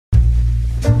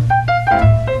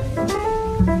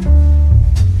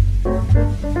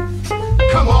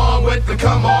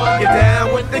come on. Get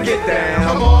down with the get down.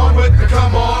 Come on with the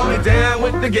come on. Get down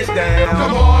with the get down.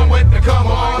 Come on with the come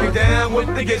on. Get down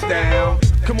with the get down.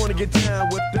 Come on and get down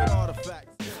with the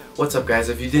artifacts. What's up, guys?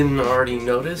 If you didn't already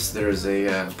notice, there's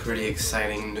a pretty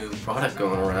exciting new product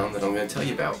going around that I'm going to tell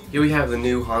you about. Here we have the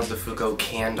new Hanz de Fuko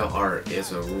can to art.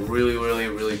 It's a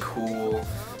really cool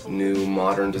new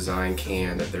modern design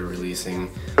can that they're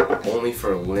releasing only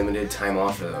for a limited time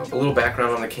offer though. A little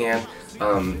background on the can.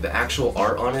 The actual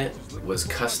art on it was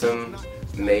custom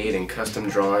made and custom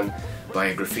drawn by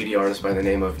a graffiti artist by the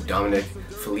name of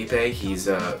Felipe. He's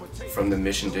from the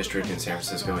Mission District in San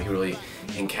Francisco. He really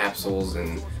encapsulates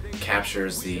and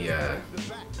captures the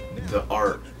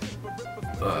art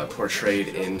portrayed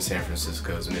in San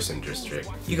Francisco's Mission District.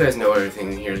 You guys know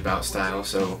everything here about style,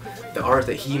 so the art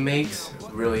that he makes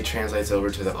really translates over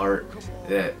to the art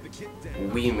that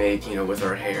we make, you know, with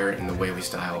our hair and the way we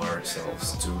style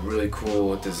ourselves. It's a really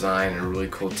cool design and a really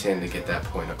cool tin to get that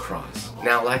point across.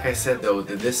 Now, like I said though,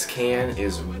 this can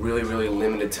is really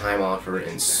limited time offer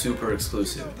and super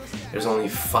exclusive. There's only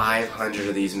 500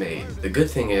 of these made. The good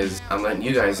thing is, I'm letting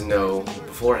you guys know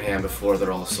beforehand before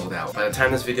they're all sold out. By the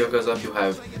time this video goes up, you'll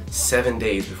have 7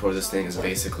 days before this thing is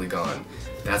basically gone.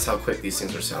 That's how quick these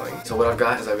things are selling. So what I've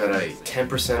got is I've got a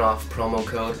 10% off promo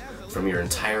code from your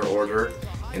entire order.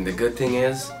 And the good thing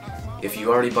is, if you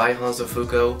already buy Hanz de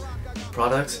Fuko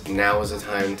products, now is the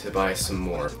time to buy some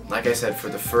more. Like I said, for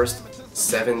the first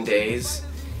 7 days,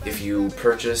 if you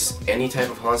purchase any type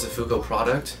of Hanz de Fuko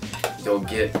product, you'll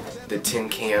get the tin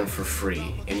can for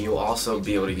free, and you'll also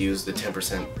be able to use the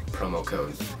 10% promo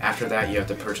code. After that, you have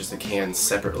to purchase the can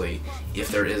separately if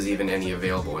there is even any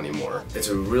available anymore. It's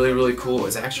a really cool.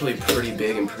 It's actually pretty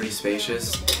big and pretty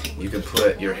spacious. You could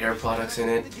put your hair products in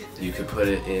it. You could put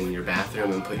it in your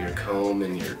bathroom and put your comb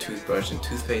and your toothbrush and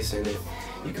toothpaste in it.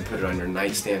 You can put it on your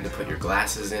nightstand to put your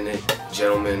glasses in it.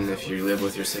 Gentlemen, if you live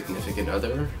with your significant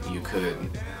other, you could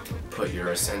put your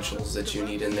essentials that you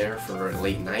need in there for a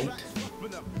late night.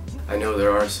 I know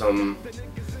there are some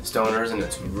stoners and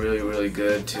it's really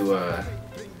good to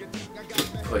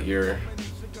put your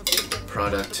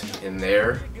product in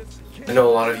there. I know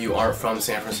a lot of you aren't from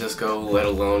San Francisco, let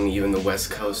alone even the West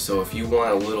Coast, so if you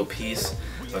want a little piece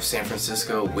of San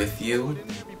Francisco with you,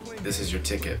 this is your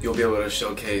ticket. You'll be able to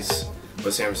showcase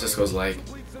what San Francisco's like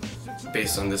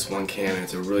based on this one can.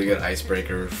 It's a really good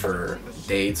icebreaker for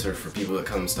dates or for people that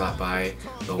come and stop by.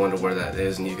 They'll wonder where that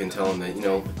is, and you can tell them that, you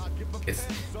know,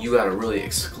 you got a really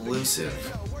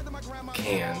exclusive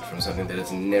can from something that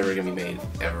is never going to be made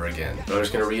ever again. So I'm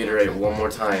just going to reiterate one more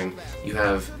time. You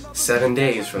have 7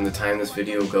 days from the time this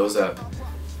video goes up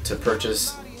to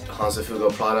purchase Hanz de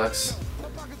Fuko products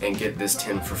and get this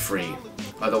tin for free.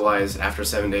 Otherwise, after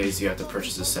 7 days, you have to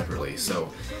purchase this separately.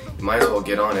 So you might as well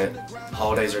get on it.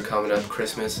 Holidays are coming up,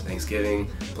 Christmas, Thanksgiving,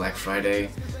 Black Friday,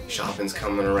 shopping's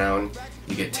coming around.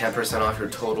 You get 10% off your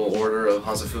total order of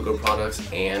Hanz de Fuko products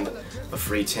and a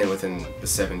free tin within the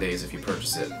 7 days if you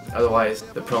purchase it. Otherwise,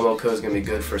 the promo code is going to be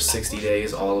good for 60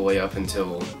 days all the way up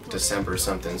until December or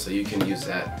something, so you can use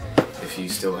that if you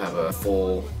still have a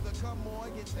full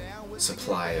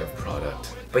supply of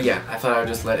product. But yeah, I thought I would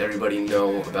just let everybody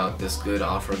know about this good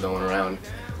offer going around.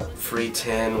 Free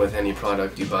tin with any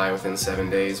product you buy within 7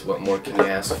 days. What more can you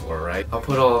ask for, right? I'll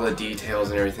put all the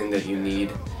details and everything that you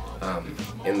need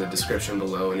in the description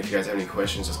below, and if you guys have any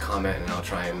questions, just comment and I'll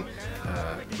try and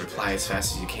reply as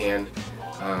fast as you can.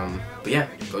 But yeah,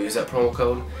 go use that promo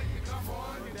code.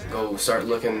 Go start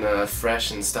looking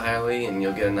fresh and stylish, and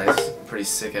you'll get a nice, pretty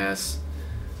sick-ass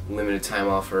limited time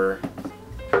offer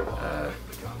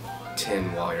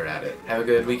tin while you're at it. Have a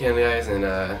good weekend, guys, and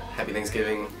happy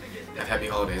Thanksgiving. Have happy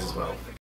holidays as well.